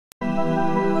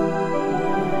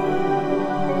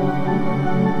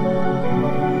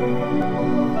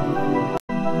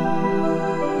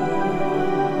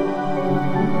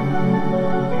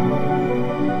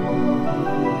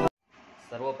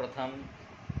सर्वप्रथम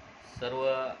सर्व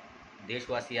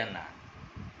देशवासियांना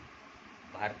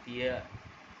भारतीय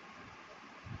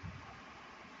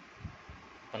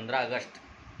 15 ऑगस्ट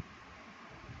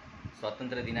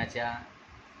स्वातंत्र्य दिनाच्या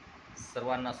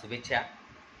सर्वांना शुभेच्छा।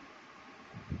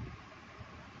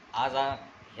 आज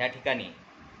ह्या ठिकाणी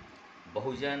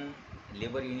बहुजन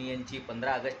लेबर युनियनची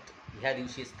 15 ऑगस्ट ह्या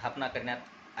दिवशी स्थापना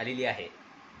करण्यात आलेली आहे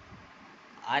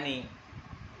आणि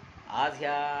आज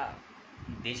ह्या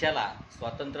देशाला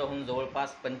स्वातंत्र्य होऊन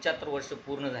जवळपास 75 वर्ष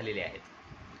पूर्ण झालेले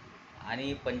आहेत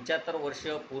आणि 75 वर्ष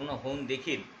पूर्ण होऊन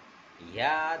देखील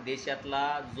ह्या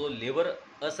देशातला जो लेबर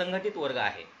असंघटित वर्ग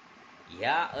आहे,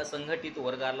 ह्या असंघटित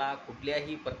वर्गाला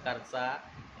कुठल्याही प्रकारचा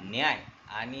न्याय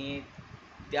आणि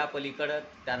त्या पलीकडं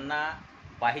त्यांना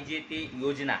पाहिजे ते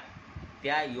योजना,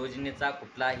 त्या योजनेचा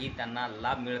कुठलाही त्यांना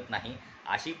लाभ मिळत नाही,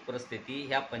 अशी परिस्थिती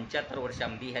ह्या 75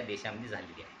 वर्षांमध्ये ह्या देशामध्ये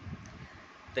झालेली आहे।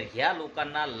 तर ह्या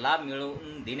लोकांना लाभ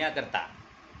मिळवून देण्याकरता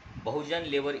बहुजन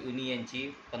लेबर युनियनची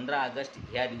 15 ऑगस्ट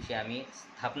ह्या दिवशी आम्ही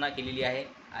स्थापना केलेली आहे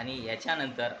आणि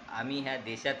याच्यानंतर आम्ही ह्या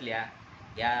देशातल्या,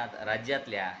 ह्या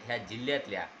राज्यातल्या, ह्या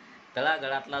जिल्ह्यातल्या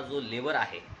तळागाळातला जो लेबर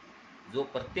आहे, जो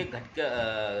प्रत्येक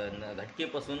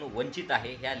घटकेपासून वंचित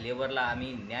आहे, ह्या लेबरला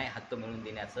आम्ही न्याय हक्क मिळवून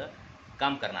देण्याचं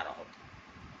काम करणार आहोत।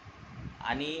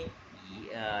 आणि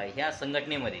ह्या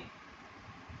संघटनेमध्ये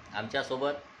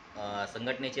आमच्यासोबत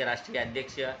संघटनेचे राष्ट्रीय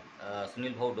अध्यक्ष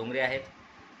सुनील भाऊ डोंगरे आहेत,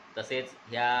 तसेच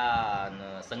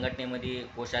ह्या संघटनेमध्ये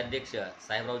कोषाध्यक्ष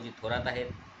साहेबरावजी थोरात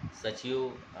आहेत, सचिव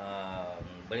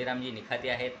बळीरामजी निखाते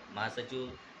आहेत, महासचिव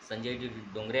संजयजी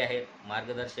डोंगरे आहेत,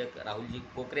 मार्गदर्शक राहुलजी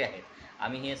कोकरे आहेत।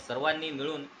 आम्ही हे सर्वांनी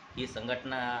मिळून ही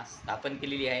संघटना स्थापन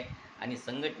केलेली आहे आणि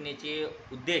संघटनेचे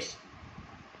उद्देश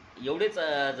एवढेच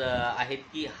आहेत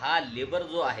की हा लेबर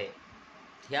जो आहे,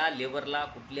 ह्या लेबरला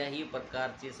कुठल्याही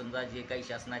प्रकारचे समजा जे काही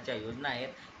शासनाच्या योजना आहेत,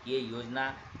 हे योजना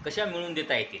कशा मिळवून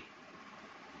देता येतील,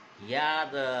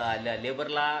 या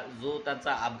लेबरला जो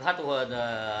त्यांचा अपघात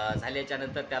झाल्याच्या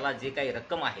नंतर त्याला जे काही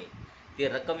रक्कम आहे, ते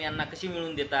रक्कम यांना कशी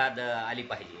मिळवून देता आली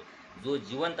पाहिजे, जो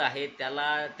जिवंत आहे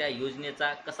त्याला त्या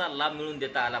योजनेचा कसा लाभ मिळवून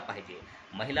देता आला पाहिजे,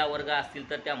 महिला वर्ग असतील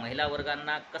तर त्या महिला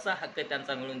वर्गांना कसा हक्क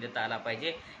त्यांचा मिळवून देता आला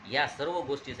पाहिजे, या सर्व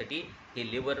गोष्टीसाठी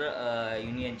हे लेबर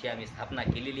युनियनची आम्ही स्थापना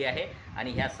केलेली आहे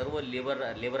आणि ह्या सर्व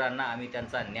लेबरांना आम्ही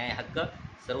त्यांचा न्याय हक्क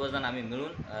सर्वजण आम्ही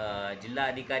मिळून जिल्हा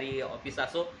अधिकारी ऑफिस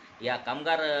असो या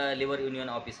कामगार लेबर युनियन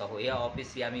ऑफिस हो, या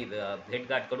ऑफिसची आम्ही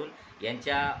भेटगाठ करून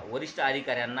यांच्या वरिष्ठ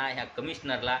अधिकाऱ्यांना, ह्या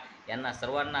कमिशनरला, यांना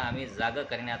सर्वांना आम्ही जागं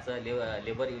करण्याचं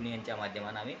लेबर युनियनच्या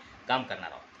माध्यमानं आम्ही काम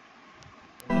करणार आहोत।